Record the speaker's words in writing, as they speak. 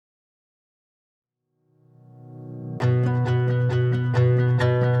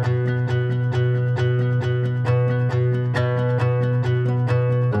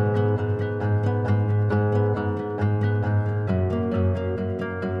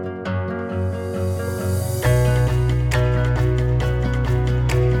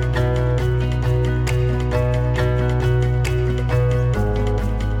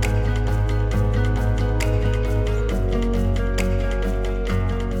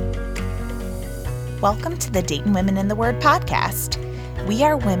Welcome to the Dayton Women in the Word podcast. We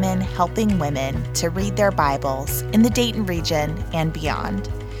are women helping women to read their Bibles in the Dayton region and beyond.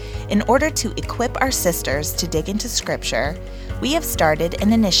 In order to equip our sisters to dig into Scripture, we have started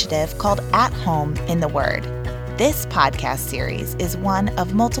an initiative called At Home in the Word. This podcast series is one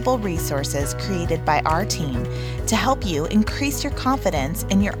of multiple resources created by our team to help you increase your confidence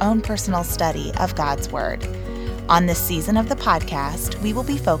in your own personal study of God's Word. On this season of the podcast, we will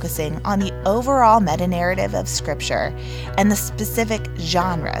be focusing on the overall meta-narrative of Scripture and the specific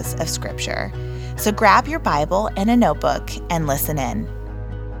genres of Scripture. So grab your Bible and a notebook and listen in.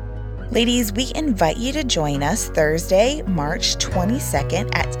 Ladies, we invite you to join us Thursday, March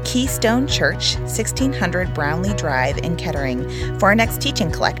 22nd at Keystone Church, 1600 Brownlee Drive in Kettering for our next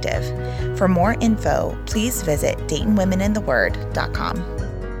teaching collective. For more info, please visit DaytonWomenInTheWord.com.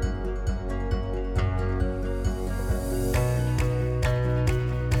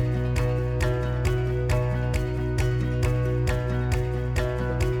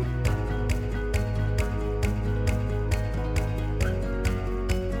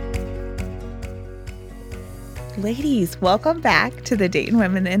 Ladies, welcome back to the Dayton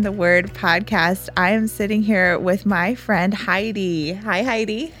Women in the Word podcast. I am sitting here with my friend Heidi. Hi,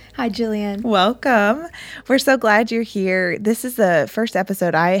 Heidi. Hi, Jillian. Welcome. We're so glad you're here. This is the first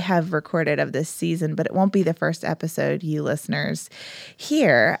episode I have recorded of this season, but it won't be the first episode you listeners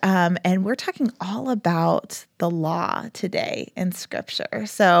hear. And we're talking all about the law today in Scripture.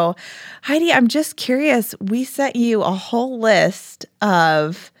 So, Heidi, I'm just curious. We sent you a whole list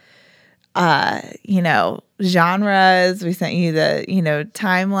of genres. We sent you the,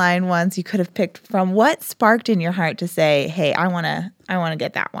 timeline ones you could have picked from. What sparked in your heart to say, hey, I want to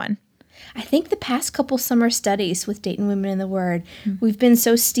get that one? I think the past couple summer studies with Dayton Women in the Word, we've been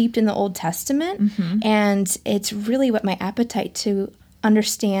so steeped in the Old Testament, and it's really what my appetite to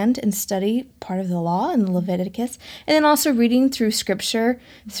understand and study part of the law in Leviticus, and then also reading through Scripture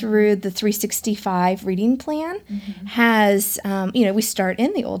through the 365 reading plan has, we start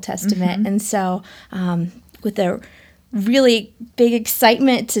in the Old Testament. And so with a really big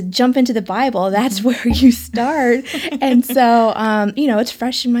excitement to jump into the Bible, that's where you start. And so, it's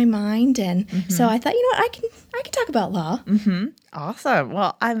fresh in my mind. And so I thought, I can talk about law. Awesome.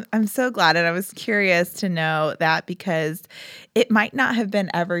 Well, I'm so glad, and I was curious to know that because it might not have been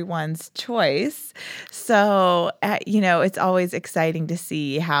everyone's choice. So, it's always exciting to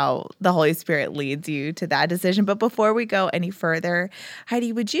see how the Holy Spirit leads you to that decision. But before we go any further,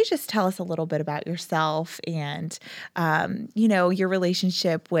 Heidi, would you just tell us a little bit about yourself and, your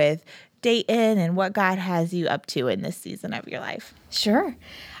relationship with Dayton and what God has you up to in this season of your life? Sure.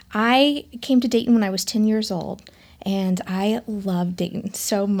 I came to Dayton when I was 10 years old. And I love Dayton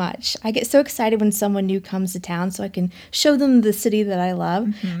so much. I get so excited when someone new comes to town so I can show them the city that I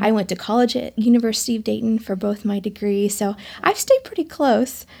love. I went to college at University of Dayton for both my degrees, so I've stayed pretty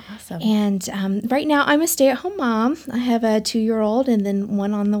close. Awesome. And right now I'm a stay-at-home mom. I have a 2-year-old and then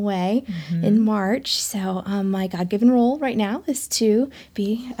one on the way in March. So my God-given role right now is to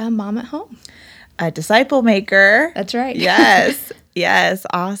be a mom at home. A disciple maker. That's right. Yes. Yes.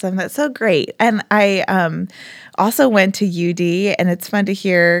 Awesome. That's so great. And I also went to UD, and it's fun to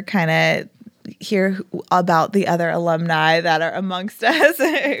hear about the other alumni that are amongst us,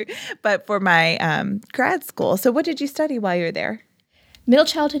 but for my grad school. So what did you study while you were there? Middle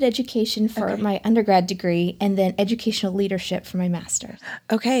childhood education for my undergrad degree, and then educational leadership for my master's.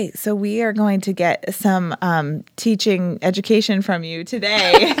 Okay, so we are going to get some teaching education from you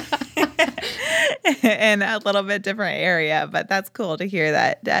today. In a little bit different area, but that's cool to hear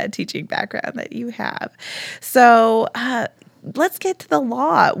that teaching background that you have. So let's get to the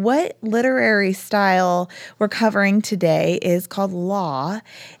law. What literary style we're covering today is called law,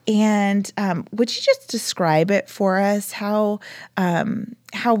 and would you just describe it for us? How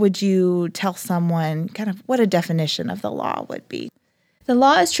would you tell someone kind of what a definition of the law would be? The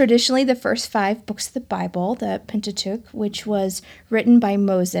law is traditionally the first 5 books of the Bible, the Pentateuch, which was written by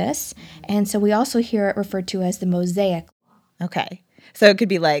Moses. And so we also hear it referred to as the Mosaic. Okay. So it could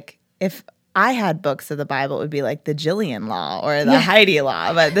be like, if I had books of the Bible, it would be like the Jillian Law or the Heidi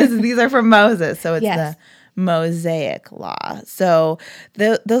Law. But these are from Moses, so it's the Mosaic Law. So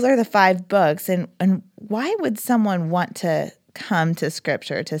those are the 5 books. And why would someone want to come to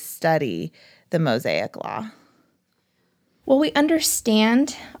Scripture to study the Mosaic Law? Well, we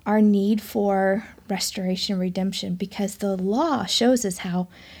understand our need for restoration and redemption because the law shows us how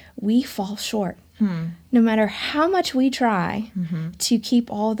we fall short. No matter how much we try to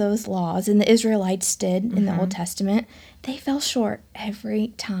keep all those laws, and the Israelites did in the Old Testament, they fell short every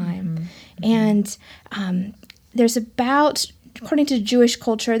time. And there's about, according to Jewish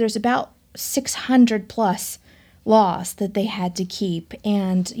culture, there's about 600 plus laws that they had to keep.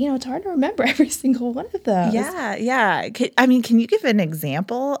 And, it's hard to remember every single one of those. Yeah. Can you give an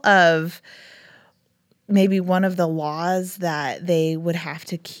example of maybe one of the laws that they would have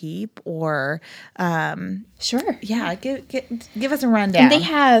to keep, or Sure. Yeah, give us a rundown. And they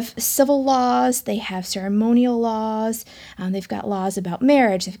have civil laws, they have ceremonial laws, they've got laws about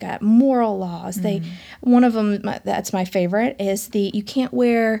marriage, they've got moral laws. One of them that's my favorite is you can't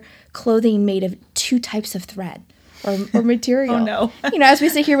wear clothing made of 2 types of thread or material. Oh no. As we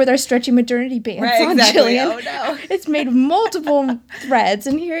sit here with our stretchy maternity pants on, exactly. Jillian. Oh no. It's made of multiple threads,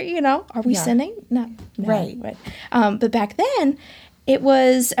 and here, are we sinning? No. Right. But back then, it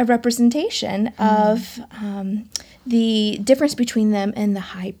was a representation of the difference between them and the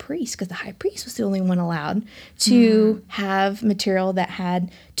high priest, because the high priest was the only one allowed to have material that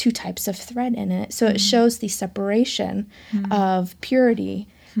had 2 types of thread in it. So it shows the separation of purity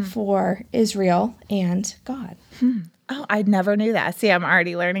for Israel and God. Oh, I never knew that. See, I'm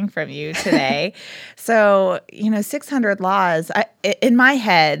already learning from you today. So, 600 laws. In my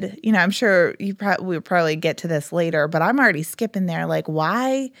head, I'm sure we'll probably get to this later, but I'm already skipping there. Like,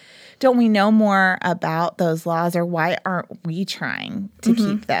 why don't we know more about those laws, or why aren't we trying to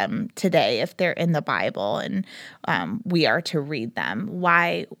keep them today if they're in the Bible and we are to read them?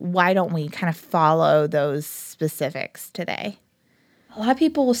 Why don't we kind of follow those specifics today? A lot of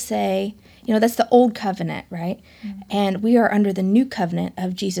people will say, that's the old covenant, right? And we are under the new covenant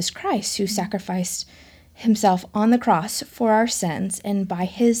of Jesus Christ, who sacrificed himself on the cross for our sins. And by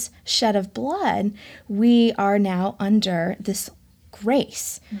his shed of blood, we are now under this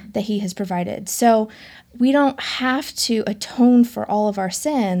grace that he has provided. So we don't have to atone for all of our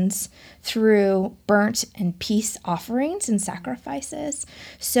sins through burnt and peace offerings and sacrifices.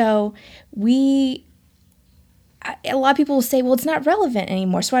 So a lot of people will say, well, it's not relevant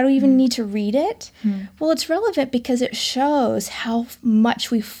anymore, so why do we even need to read it? Well, it's relevant because it shows how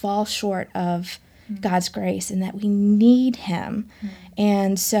much we fall short of God's grace and that we need him.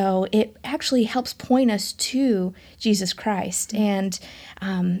 And so it actually helps point us to Jesus Christ, and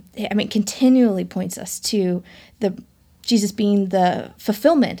continually points us to Jesus being the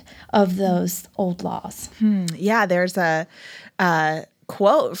fulfillment of those old laws. Yeah, there's a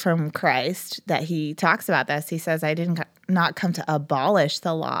quote from Christ that he talks about this. He says, I did not come to abolish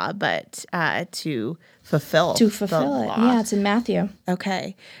the law, but to fulfill the it. Law. Yeah, it's in Matthew.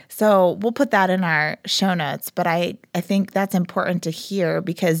 Okay. So we'll put that in our show notes, but I think that's important to hear,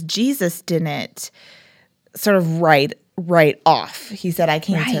 because Jesus didn't sort of write off. He said, I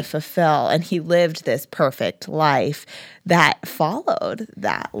came to fulfill, and he lived this perfect life that followed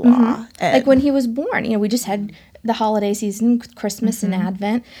that law. Like when he was born, we just had the holiday season, Christmas and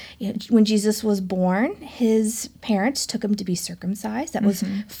Advent. When Jesus was born, his parents took him to be circumcised. That was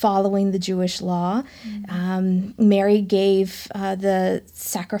following the Jewish law. Mary gave the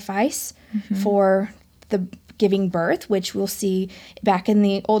sacrifice for the giving birth, which we'll see back in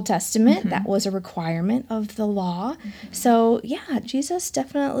the Old Testament. That was a requirement of the law. So yeah, Jesus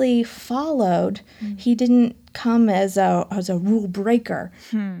definitely followed. He didn't come as a rule breaker.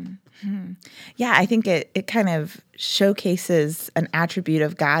 Yeah, I think it kind of showcases an attribute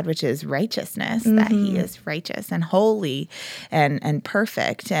of God, which is righteousness, that he is righteous and holy and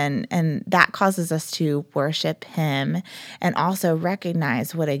perfect. And that causes us to worship him and also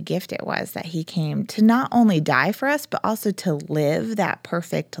recognize what a gift it was that he came to not only die for us, but also to live that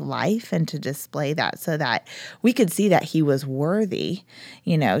perfect life and to display that so that we could see that he was worthy,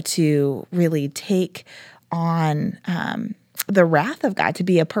 to really take on the wrath of God, to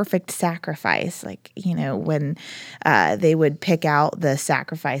be a perfect sacrifice. Like, when they would pick out the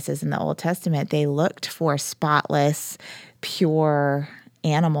sacrifices in the Old Testament, they looked for spotless, pure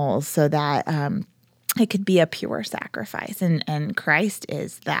animals so that it could be a pure sacrifice. And Christ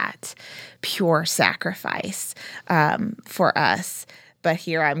is that pure sacrifice for us. But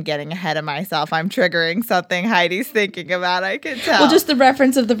here I'm getting ahead of myself. I'm triggering something Heidi's thinking about, I can tell. Well, just the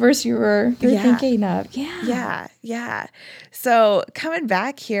reference of the verse you were thinking of. Yeah. So coming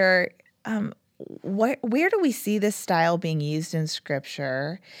back here, where do we see this style being used in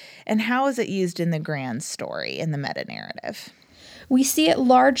Scripture? And how is it used in the grand story, in the meta-narrative? We see it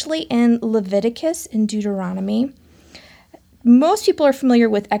largely in Leviticus and Deuteronomy. Most people are familiar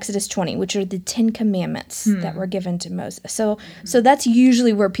with Exodus 20, which are the 10 Commandments that were given to Moses. So that's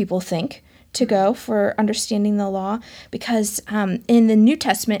usually where people think to go for understanding the law, because in the New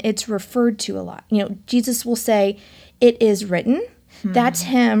Testament, it's referred to a lot. Jesus will say, it is written. That's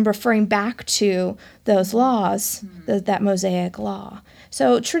him referring back to those laws, that Mosaic law.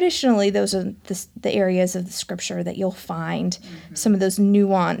 So traditionally, those are the areas of the scripture that you'll find some of those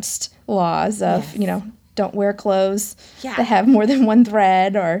nuanced laws of, don't wear clothes that have more than one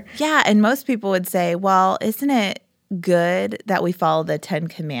thread or... Yeah, and most people would say, well, isn't it good that we follow the 10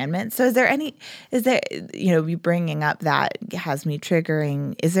 Commandments? So you bringing up that has me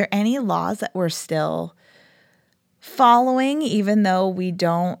triggering. Is there any laws that we're still following even though we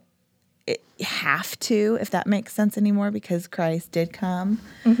don't have to, if that makes sense anymore, because Christ did come?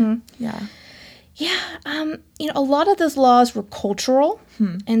 Mm-hmm. Yeah. Yeah, a lot of those laws were cultural,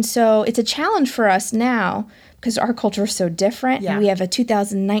 and so it's a challenge for us now because our culture is so different, and we have a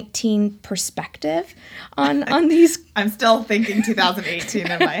 2019 perspective on these. I'm still thinking 2018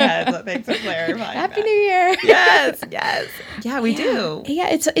 in my head, so thanks for clarifying. Happy New Year! Yes. Yeah, we do. Yeah,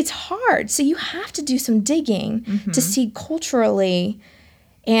 it's hard. So you have to do some digging to see culturally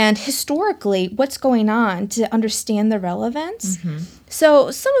and historically what's going on to understand the relevance.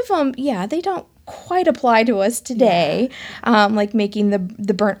 So some of them, they don't quite apply to us today, like making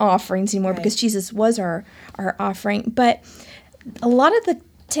the burnt offerings anymore because Jesus was our offering. But a lot of the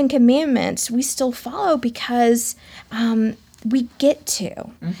 10 Commandments we still follow because we get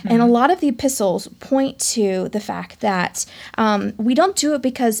to. And a lot of the epistles point to the fact that we don't do it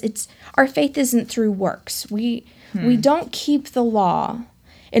because our faith isn't through works. We don't keep the law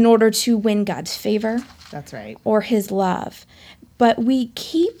in order to win God's favor. That's right. Or his love. But we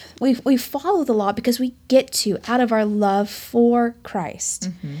follow the law because we get to out of our love for Christ.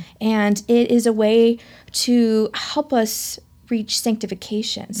 And it is a way to help us reach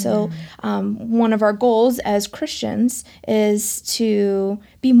sanctification. So one of our goals as Christians is to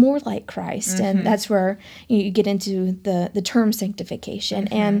be more like Christ. And that's where you get into the term sanctification.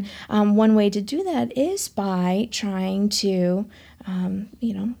 And one way to do that is by trying to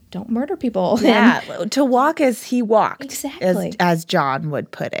don't murder people. Yeah, to walk as he walked. Exactly. As John would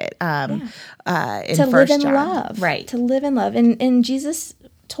put it in to 1 live in John. love. Right. To live in love. And Jesus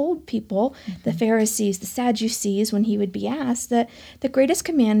told people, the Pharisees, the Sadducees, when he would be asked, that the greatest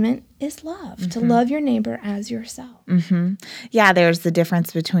commandment is love, to love your neighbor as yourself. Yeah, there's the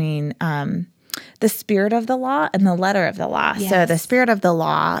difference between the spirit of the law and the letter of the law. Yes. So the spirit of the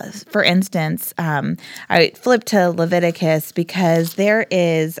law, for instance, I flipped to Leviticus because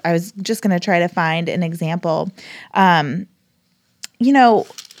I was just going to try to find an example.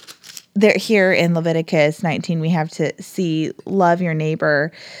 There here in Leviticus 19, we have to see love your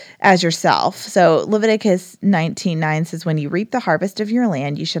neighbor as yourself. So Leviticus 19:9 says, when you reap the harvest of your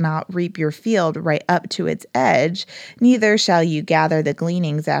land, you shall not reap your field right up to its edge, neither shall you gather the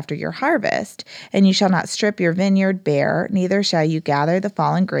gleanings after your harvest. And you shall not strip your vineyard bare, neither shall you gather the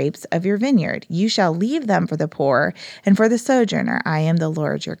fallen grapes of your vineyard. You shall leave them for the poor and for the sojourner. I am the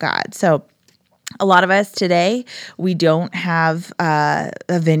Lord your God. So a lot of us today, we don't have a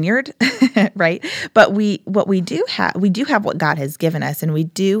vineyard, right? But we do have what God has given us, and we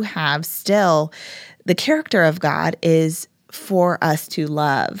do have still the character of God is for us to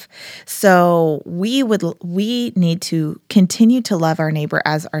love. So we need to continue to love our neighbor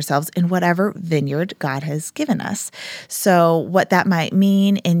as ourselves in whatever vineyard God has given us. So what that might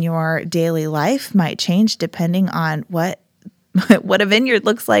mean in your daily life might change depending on what a vineyard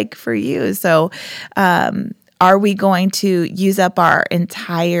looks like for you. So, are we going to use up our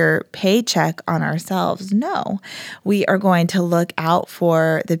entire paycheck on ourselves? No. We are going to look out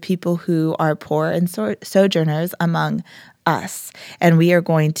for the people who are poor and sojourners among us, and we are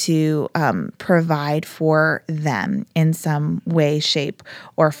going to provide for them in some way, shape,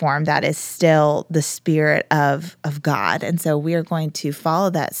 or form that is still the spirit of God. And so we are going to follow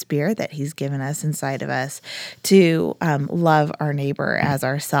that spirit that he's given us inside of us to love our neighbor as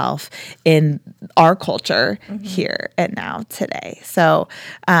ourself in our culture here and now today. So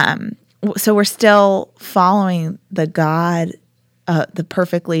we're still following the God, the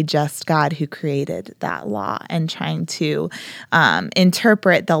perfectly just God who created that law, and trying to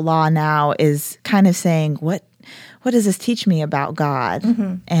interpret the law now is kind of saying, what does this teach me about God?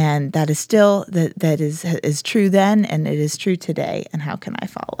 And that is still that is true then, and it is true today. And how can I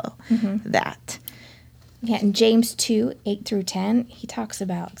follow that? Yeah, in James 2:8-10, he talks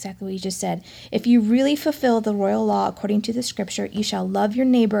about exactly what you just said. If you really fulfill the royal law according to the scripture, you shall love your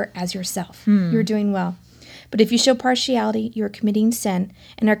neighbor as yourself. You're doing well. But if you show partiality, you are committing sin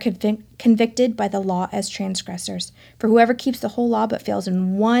and are convicted by the law as transgressors. For whoever keeps the whole law but fails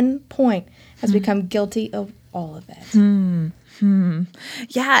in one point has become guilty of all of it.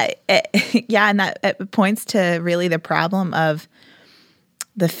 Yeah, and that it points to really the problem of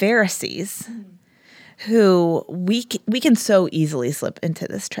the Pharisees, who we can so easily slip into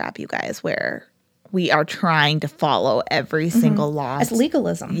this trap, you guys, where we are trying to follow every single law. As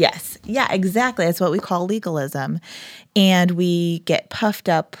legalism. Yes. Yeah, exactly. That's what we call legalism. And we get puffed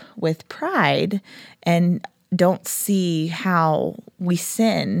up with pride and don't see how we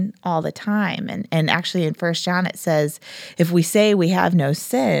sin all the time. And actually in 1 John it says, if we say we have no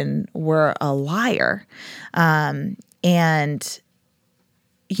sin, we're a liar. And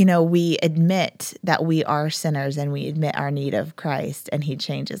we admit that we are sinners and we admit our need of Christ, and he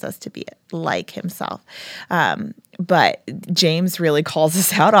changes us to be like himself. But James really calls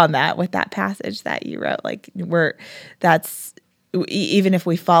us out on that with that passage that you wrote. Like even if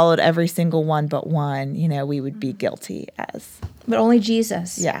we followed every single one but one, we would be guilty as. But only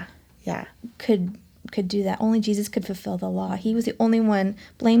Jesus. Yeah. Could do that. Only Jesus could fulfill the law. He was the only one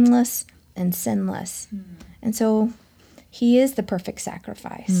blameless and sinless. And so he is the perfect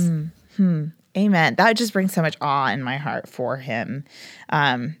sacrifice. Amen. That just brings so much awe in my heart for him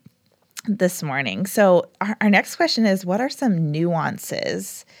this morning. So our next question is, what are some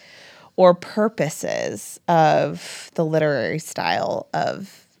nuances or purposes of the literary style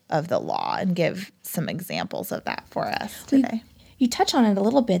of the law? And give some examples of that for us today. You touch on it a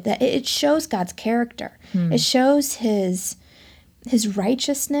little bit, that it shows God's character. It shows his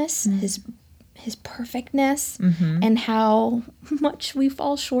righteousness, his perfectness, and how much we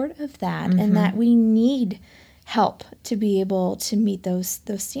fall short of that, and that we need help to be able to meet those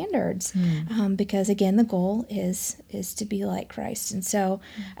standards. Because again, the goal is to be like Christ. And so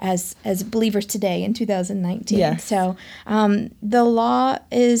as believers today in 2019, yes. So the law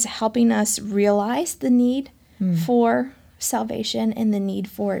is helping us realize the need for salvation and the need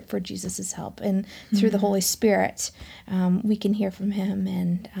for Jesus' help. And through the Holy Spirit, we can hear from him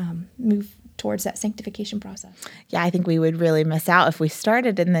and move towards that sanctification process. Yeah, I think we would really miss out if we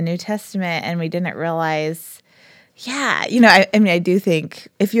started in the New Testament and we didn't realize, I do think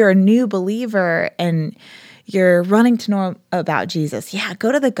if you're a new believer and you're running to know about Jesus,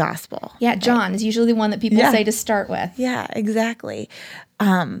 go to the gospel. Yeah, John is usually the one that people say to start with. Yeah, exactly.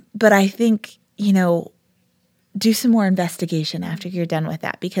 But I think, do some more investigation after you're done with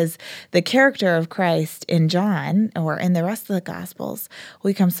that, because the character of Christ in John or in the rest of the Gospels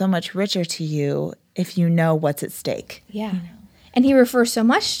will become so much richer to you if you know what's at stake. Yeah. And he refers so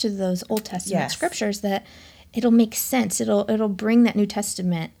much to those Old Testament scriptures that it'll make sense. It'll bring that New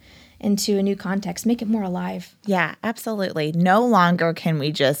Testament into a new context, make it more alive. Yeah, absolutely. No longer can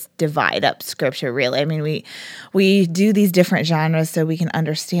we just divide up scripture, really. I mean, we do these different genres so we can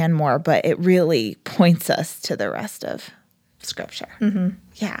understand more, but it really points us to the rest of scripture.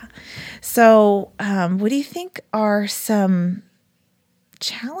 Yeah. So what do you think are some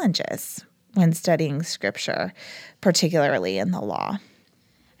challenges when studying scripture, particularly in the law?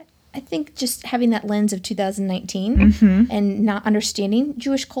 I think just having that lens of 2019 and not understanding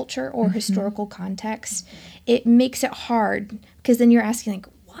Jewish culture or historical context, it makes it hard, because then you're asking, like,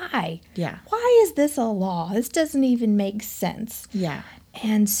 why? Yeah. Why is this a law? This doesn't even make sense. Yeah.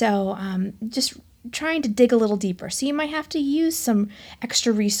 And so just trying to dig a little deeper. So you might have to use some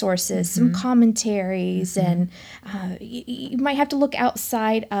extra resources, some commentaries, and you might have to look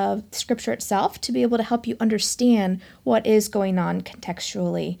outside of Scripture itself to be able to help you understand what is going on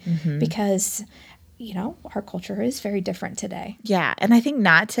contextually, because our culture is very different today. Yeah, and I think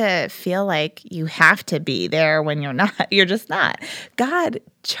not to feel like you have to be there when you're not. You're just not. God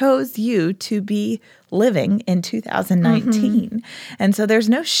chose you to be living in 2019. And so there's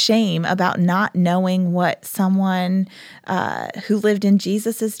no shame about not knowing what someone who lived in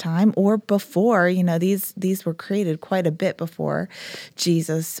Jesus's time or before, these were created quite a bit before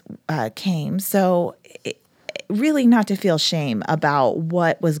Jesus came. So really not to feel shame about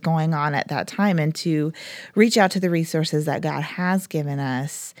what was going on at that time, and to reach out to the resources that God has given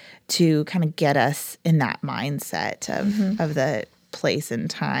us to kind of get us in that mindset of the place and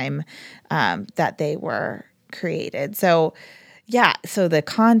time that they were created. So the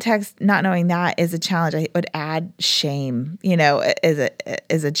context, not knowing that is a challenge. I would add shame,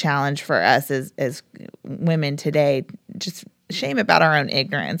 is a challenge for us as women today, just shame about our own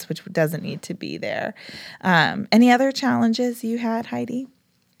ignorance, which doesn't need to be there. Any other challenges you had, Heidi?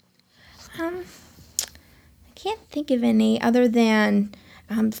 I can't think of any other than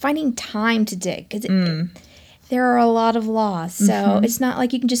finding time to dig, because there are a lot of laws. So it's not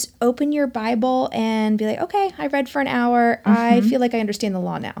like you can just open your Bible and be like, okay, I read for an hour. I feel like I understand the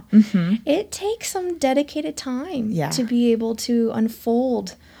law now. It takes some dedicated time to be able to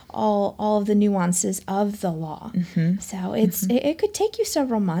unfold all of the nuances of the law. So it could take you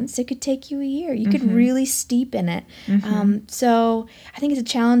several months. It could take you a year. You could really steep in it. So I think it's a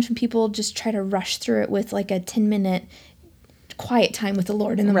challenge when people just try to rush through it with like a 10-minute quiet time with the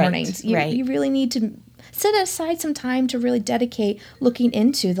Lord in the mornings. You really need to set aside some time to really dedicate looking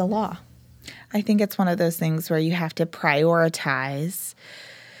into the law. I think it's one of those things where you have to prioritize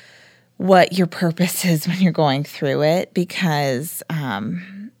what your purpose is when you're going through it, because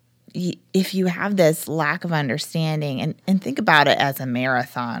if you have this lack of understanding, and think about it as a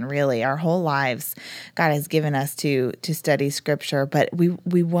marathon, really, our whole lives, God has given us to study Scripture, but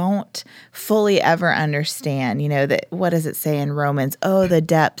we won't fully ever understand, that what does it say in Romans? Oh, the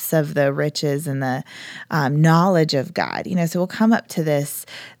depths of the riches and the knowledge of God. So we'll come up to this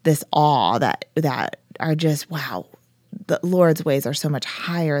awe that are just, wow, the Lord's ways are so much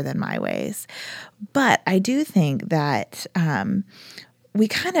higher than my ways. But I do think that we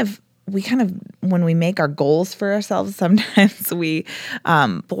kind of, when we make our goals for ourselves, sometimes we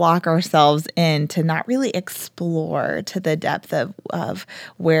block ourselves in to not really explore to the depth of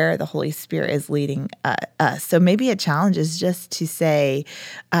where the Holy Spirit is leading us. So maybe a challenge is just to say,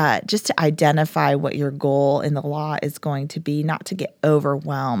 just to identify what your goal in the law is going to be, not to get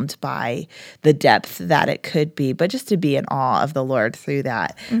overwhelmed by the depth that it could be, but just to be in awe of the Lord through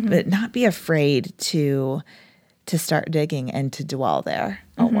that, but not be afraid to start digging and to dwell there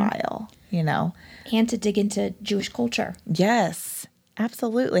a while, And to dig into Jewish culture. Yes,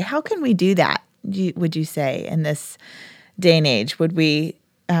 absolutely. How can we do that, would you say, in this day and age? Would we...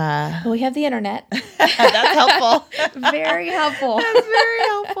 Well, we have the internet. That's helpful. Very helpful. That's very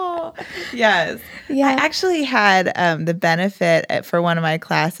helpful. Yes. Yeah. I actually had the benefit for one of my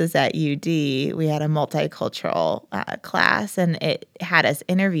classes at UD. We had a multicultural class, and it had us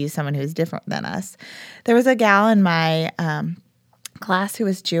interview someone who was different than us. There was a gal in my class who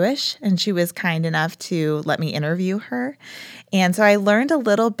was Jewish, and she was kind enough to let me interview her. And so I learned a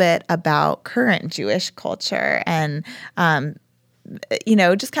little bit about current Jewish culture, and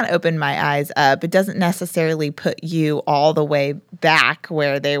just kind of opened my eyes up. It doesn't necessarily put you all the way back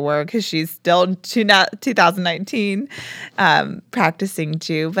where they were, because she's still 2019 practicing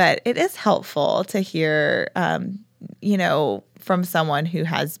Jew. But it is helpful to hear, from someone who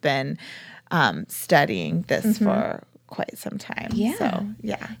has been studying this for quite some time. Yeah. So,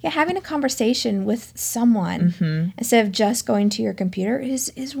 yeah. Yeah, having a conversation with someone instead of just going to your computer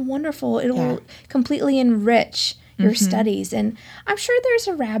is wonderful. It will completely enrich your studies. And I'm sure there's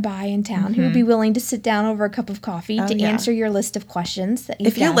a rabbi in town who would be willing to sit down over a cup of coffee to answer your list of questions that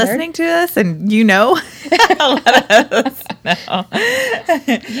you've gathered. If you're listening to this and let us know.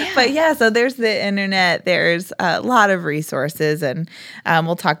 But so there's the internet. There's a lot of resources, and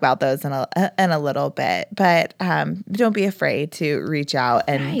we'll talk about those in a little bit. But don't be afraid to reach out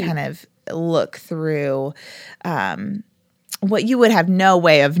and kind of look through what you would have no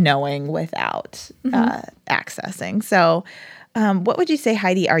way of knowing without accessing. So what would you say,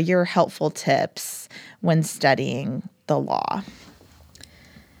 Heidi, are your helpful tips when studying the law?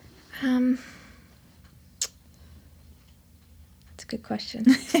 That's a good question.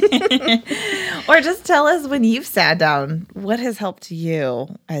 Or just tell us, when you've sat down, what has helped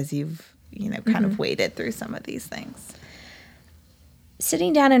you as you've, kind of waded through some of these things?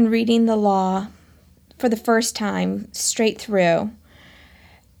 Sitting down and reading the law for the first time straight through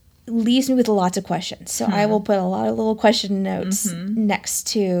leaves me with lots of questions. So I will put a lot of little question notes next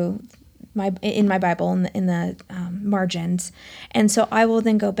to in my Bible in the margins, and so I will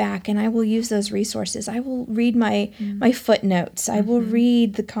then go back and I will use those resources. I will read my footnotes. I will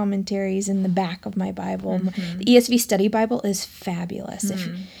read the commentaries in the back of my Bible. The ESV Study Bible is fabulous.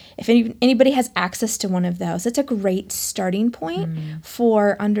 If anybody has access to one of those, it's a great starting point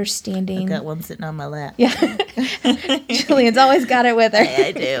for understanding. I've got one sitting on my lap. Yeah, Julian's always got it with her.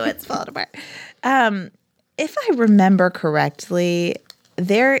 I do. It's falling apart. If I remember correctly,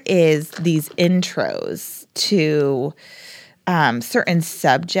 there is these intros to certain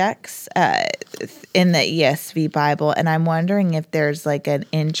subjects in the ESV Bible, and I'm wondering if there's like an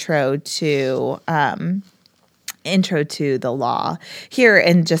intro to the law. Here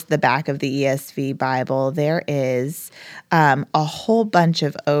in just the back of the ESV Bible, there is a whole bunch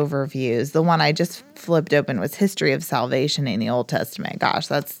of overviews. The one I just flipped open was History of Salvation in the Old Testament. Gosh,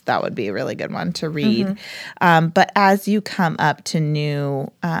 that would be a really good one to read. But as you come up to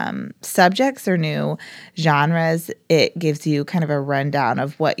new subjects or new genres, it gives you kind of a rundown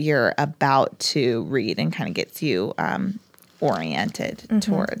of what you're about to read and kind of gets you oriented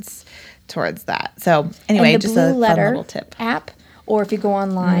towards that. So anyway, just a fun little tip. App, or if you go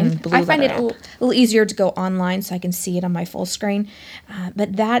online, I find it a little easier to go online so I can see it on my full screen.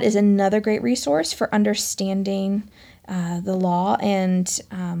 But that is another great resource for understanding the law, and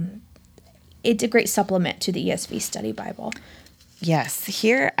it's a great supplement to the ESV Study Bible. Yes,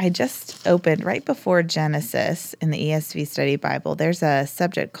 here I just opened right before Genesis in the ESV Study Bible. There's a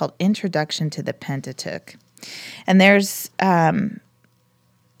subject called Introduction to the Pentateuch. And there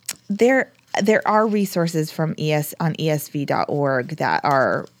are resources from on esv.org that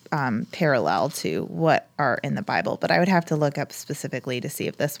are parallel to what are in the Bible, but I would have to look up specifically to see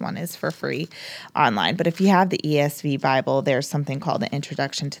if this one is for free online. But if you have the ESV Bible, there's something called the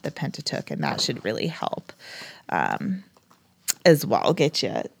Introduction to the Pentateuch, and that should really help as well, get you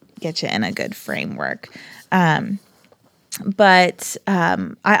in a good framework. But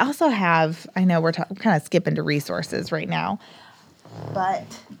I also have, I know we're kind of skipping to resources right now, but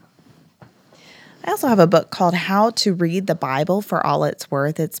I also have a book called How to Read the Bible for All It's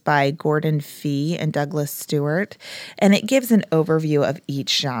Worth. It's by Gordon Fee and Douglas Stewart, and it gives an overview of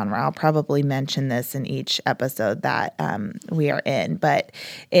each genre. I'll probably mention this in each episode that we are in, but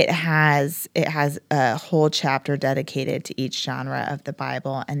it has a whole chapter dedicated to each genre of the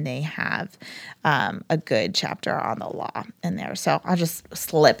Bible, and they have a good chapter on the law in there. So I'll just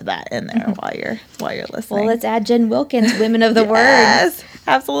slip that in there while you're listening. Well, let's add Jen Wilkins, Women of the Word. Yes,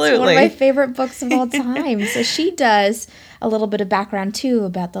 absolutely. It's one of my favorite books of all time. So she does a little bit of background too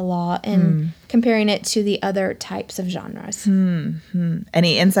about the law and comparing it to the other types of genres.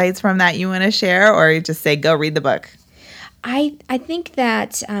 Any insights from that you want to share, or you just say go read the book? I think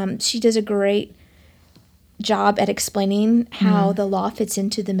that she does a great job at explaining how the law fits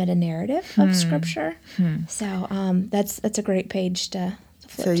into the meta narrative of Scripture. So that's a great page to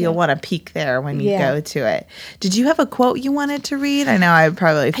flip So to. you'll want to peek there when you go to it. Did you have a quote you wanted to read? I know I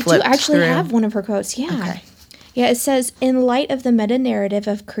probably flipped I do actually through. have one of her quotes. Yeah. Okay. Yeah, it says, in light of the meta-narrative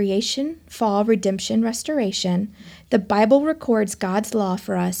of creation, fall, redemption, restoration, the Bible records God's law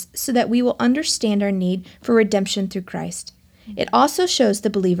for us so that we will understand our need for redemption through Christ. It also shows the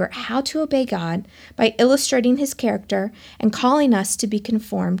believer how to obey God by illustrating his character and calling us to be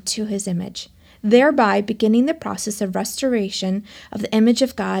conformed to his image, thereby beginning the process of restoration of the image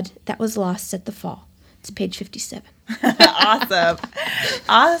of God that was lost at the fall. It's page 57. Awesome.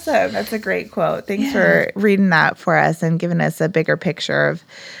 That's a great quote. Thanks for reading that for us and giving us a bigger picture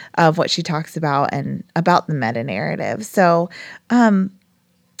of what she talks about and about the meta-narrative. So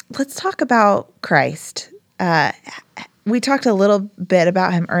let's talk about Christ. We talked a little bit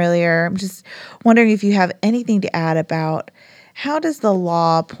about him earlier. I'm just wondering if you have anything to add about how does the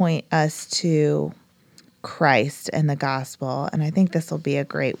law point us to Christ and the gospel? And I think this will be a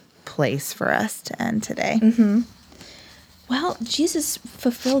great place for us to end today. Well, Jesus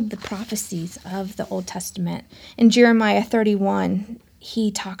fulfilled the prophecies of the Old Testament. In Jeremiah 31,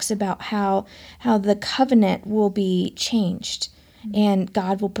 he talks about how the covenant will be changed and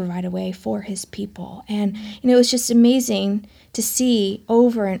God will provide a way for his people. And it was just amazing to see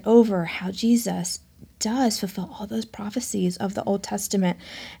over and over how Jesus does fulfill all those prophecies of the Old Testament.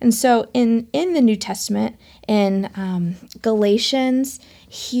 And so in the New Testament, in Galatians,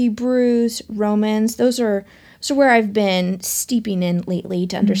 Hebrews, Romans, those are where I've been steeping in lately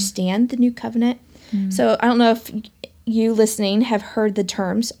to understand the New Covenant. So I don't know if you listening have heard the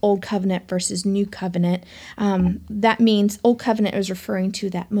terms Old Covenant versus New Covenant. That means Old Covenant is referring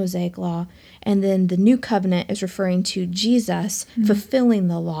to that Mosaic law, and then the New Covenant is referring to Jesus fulfilling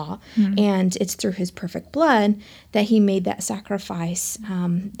the law, and it's through his perfect blood that he made that sacrifice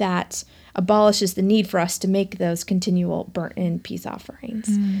that abolishes the need for us to make those continual burnt in peace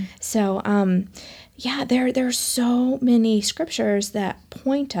offerings. So, there are so many scriptures that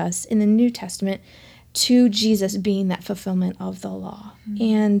point us in the New Testament to Jesus being that fulfillment of the law.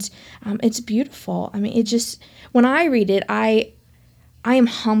 And it's beautiful. I mean, it just, when I read it, I am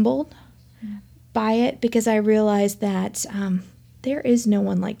humbled by it because I realize that there is no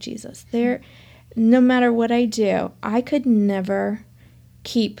one like Jesus. No matter what I do, I could never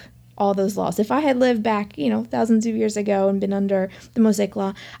keep all those laws. If I had lived back, thousands of years ago and been under the Mosaic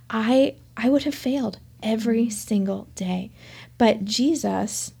law, I would have failed every single day. But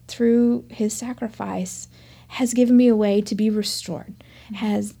Jesus, through his sacrifice, has given me a way to be restored.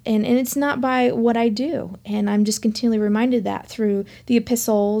 And it's not by what I do. And I'm just continually reminded that through the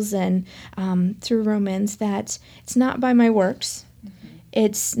epistles and through Romans, that it's not by my works.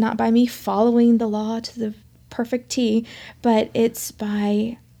 It's not by me following the law to the perfect T, but it's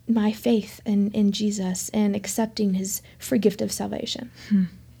by my faith in Jesus and accepting his free gift of salvation.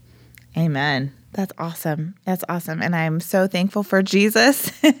 Amen. That's awesome. That's awesome. And I'm so thankful for Jesus.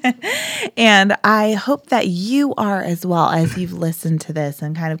 And I hope that you are as well, as you've listened to this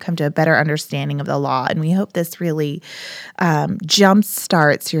and kind of come to a better understanding of the law. And we hope this really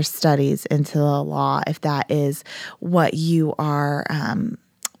jumpstarts your studies into the law, if that is what you are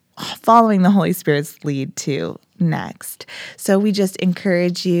following the Holy Spirit's lead to next. So we just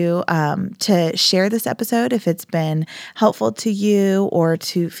encourage you to share this episode if it's been helpful to you, or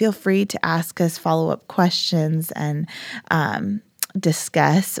to feel free to ask us follow-up questions and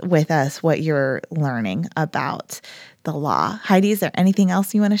discuss with us what you're learning about the law. Heidi, is there anything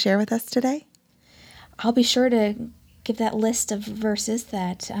else you want to share with us today? I'll be sure to give that list of verses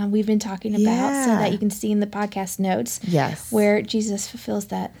that we've been talking about so that you can see in the podcast notes where Jesus fulfills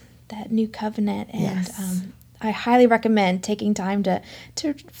that new covenant. And I highly recommend taking time to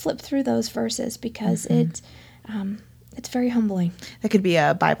flip through those verses, because it's very humbling. That could be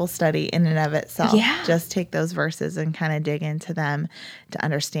a Bible study in and of itself. Yeah. Just take those verses and kind of dig into them to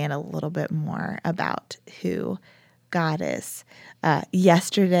understand a little bit more about who God is.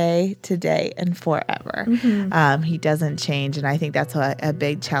 Yesterday, today, and forever. He doesn't change, and I think that's a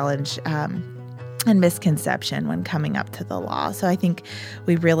big challenge and misconception when coming up to the law. So I think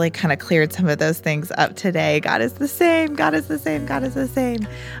we really kind of cleared some of those things up today. God is the same. God is the same. God is the same.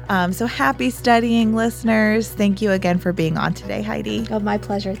 So happy studying, listeners. Thank you again for being on today, Heidi. Oh, my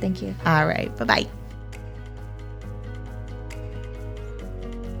pleasure. Thank you. All right. Bye-bye.